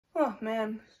Oh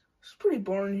man, it's pretty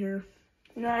boring here.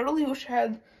 I really wish I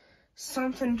had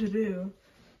something to do.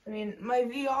 I mean, my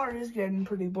VR is getting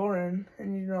pretty boring,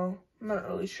 and I'm not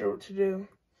really sure what to do.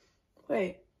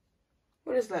 Wait,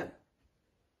 what is that?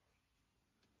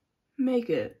 Make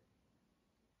it.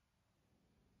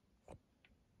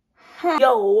 Huh.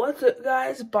 Yo, what's up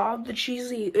guys? Bob the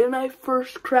Cheesy in my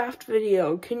first craft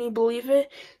video. Can you believe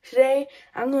it? Today,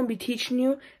 I'm going to be teaching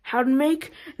you how to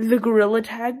make the Gorilla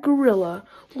Tag Gorilla.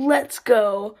 Let's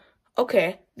go.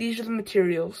 Okay, these are the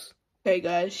materials. Okay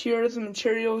guys, here are the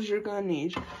materials you're going to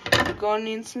need. You're going to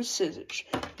need some scissors.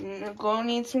 You're going to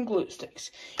need some glue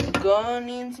sticks. You're going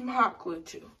to need some hot glue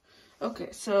too. Okay,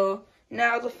 so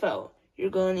now the felt. You're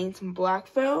going to need some black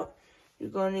felt. You're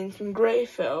going to need some gray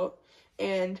felt.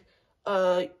 And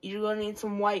you're going to need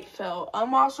some white felt.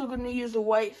 I'm also going to use the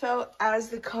white felt as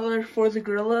the color for the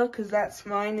gorilla because that's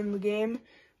mine in the game.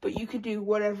 But you could do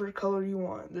whatever color you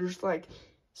want. There's like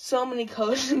so many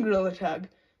colors in Gorilla Tag.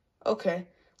 Okay,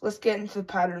 let's get into the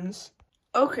patterns.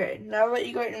 Okay, now that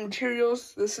you got your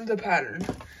materials, this is the pattern.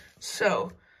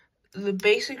 So, the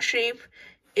basic shape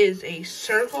is a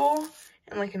circle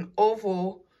and like an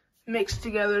oval mixed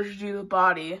together to do the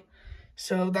body.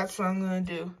 So that's what I'm going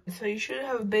to do. So you should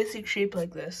have a basic shape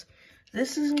like this.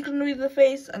 This isn't going to be the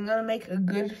face. I'm going to make a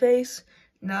good face,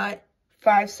 not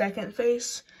 5-second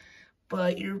face.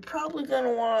 But you're probably going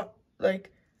to want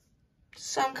like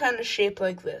some kind of shape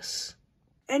like this.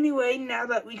 Anyway, now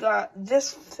that we got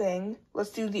this thing, let's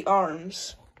do the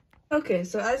arms. Okay,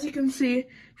 so as you can see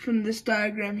from this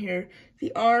diagram here,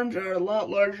 the arms are a lot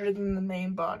larger than the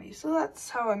main body. So that's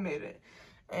how I made it.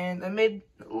 And I made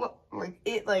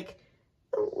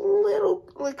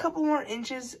a couple more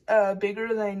inches bigger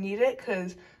than I need it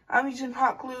because I'm using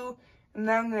hot glue and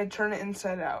then I'm going to turn it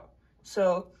inside out.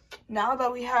 So now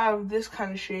that we have this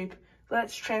kind of shape,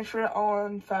 let's transfer it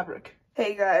on fabric.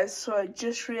 Hey guys, so I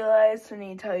just realized I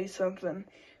need to tell you something.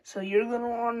 So you're going to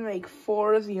want to make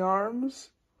 4 of the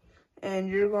arms and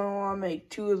you're going to want to make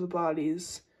 2 of the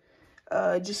bodies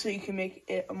just so you can make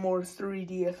it a more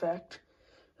 3D effect.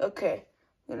 Okay.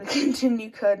 I'm going to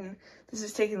continue cutting. This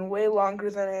is taking way longer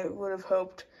than I would have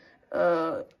hoped.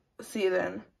 See you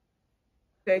then.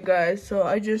 Okay, guys, so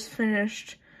I just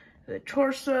finished the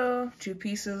torso, 2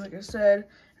 pieces, like I said,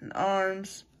 and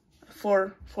arms,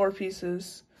 4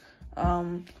 pieces.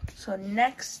 So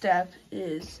next step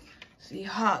is the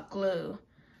hot glue.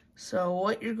 So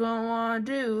what you're going to want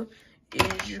to do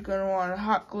is you're going to want to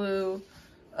hot glue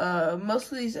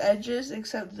most of these edges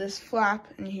except this flap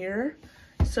in here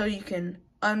so you can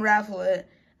unravel it,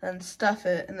 and stuff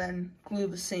it, and then glue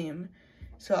the seam.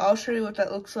 So I'll show you what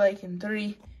that looks like in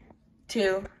 3,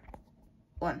 2,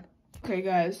 1. Okay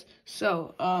guys,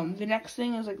 so the next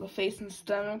thing is like the face and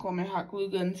stomach while my hot glue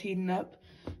gun's heating up.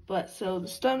 But so the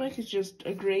stomach is just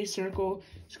a gray circle.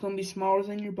 It's going to be smaller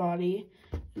than your body.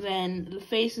 Then the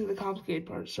face is the complicated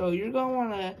part. So you're going to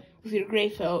want to, with your gray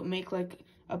felt, make like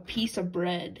a piece of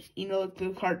bread. You know, like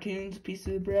the cartoons,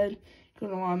 pieces of bread. You're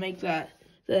going to want to make that.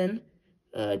 Then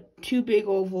 2 big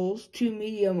ovals, 2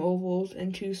 medium ovals,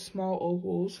 and 2 small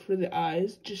ovals for the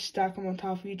eyes. Just stack them on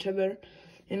top of each other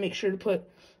and make sure to put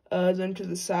them to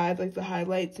the side, like the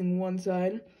highlights in one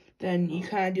side. Then you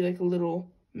kind of do like a little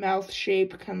mouth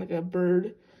shape, kind of like a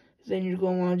bird. Then you're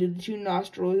going to want to do the 2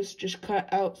 nostrils. Just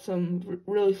cut out some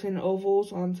really thin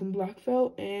ovals on some black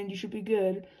felt, and you should be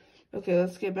good. Okay,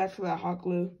 let's get back to that hot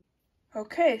glue.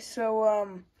 Okay,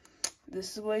 so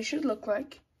this is what it should look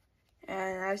like.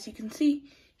 And as you can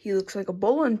see, he looks like a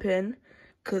bowling pin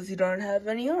because he don't have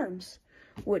any arms,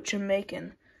 which I'm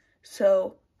making.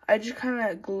 So I just kind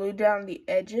of glued down the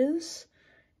edges,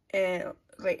 and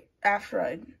like after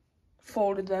I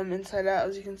folded them inside out,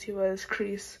 as you can see by this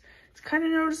crease, it's kind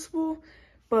of noticeable,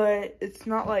 but it's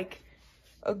not like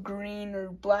a green or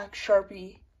black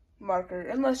Sharpie marker,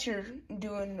 unless you're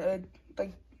doing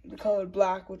like the color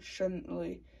black, which shouldn't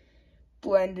really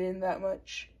blend in that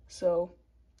much. So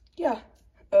yeah,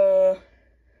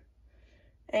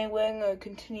 anyway, I'm going to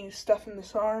continue stuffing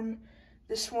this arm,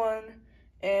 this one,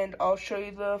 and I'll show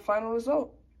you the final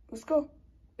result. Let's go.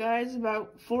 Guys,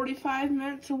 about 45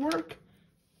 minutes of work.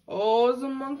 Oh, it's a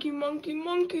monkey.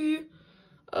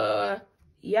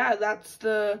 Yeah, that's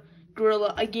the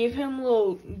gorilla. I gave him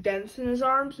little dents in his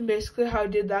arms, and basically how I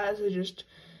did that is I just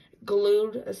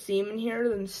glued a seam in here,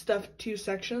 then stuffed 2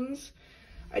 sections.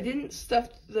 I didn't stuff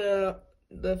the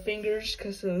fingers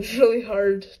because it was really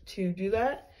hard to do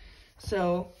that.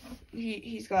 So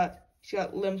he's got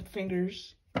limp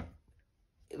fingers.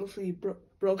 It looks like he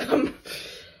broke them.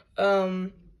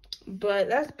 But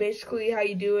that's basically how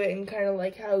you do it, and kind of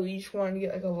like how you just want to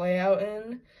get like a layout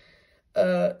in.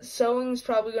 Sewing is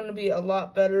probably going to be a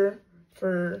lot better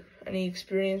for any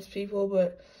experienced people,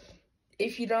 but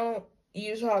if you don't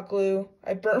use hot glue,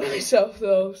 I burnt myself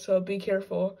though, so be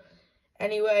careful.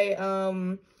 Anyway,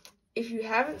 if you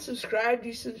haven't subscribed,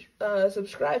 you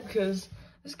subscribe, because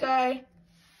this guy,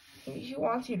 he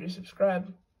wants you to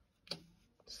subscribe.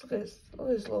 Just look at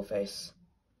his little face.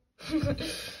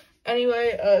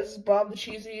 Anyway, this is Bob the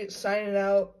Cheesy signing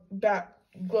out.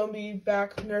 Gonna be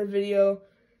back with another video.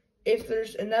 If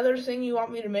there's another thing you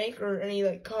want me to make, or any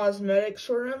like cosmetics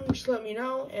for them, just let me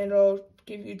know and I'll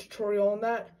give you a tutorial on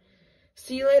that.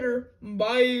 See you later.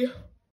 Bye.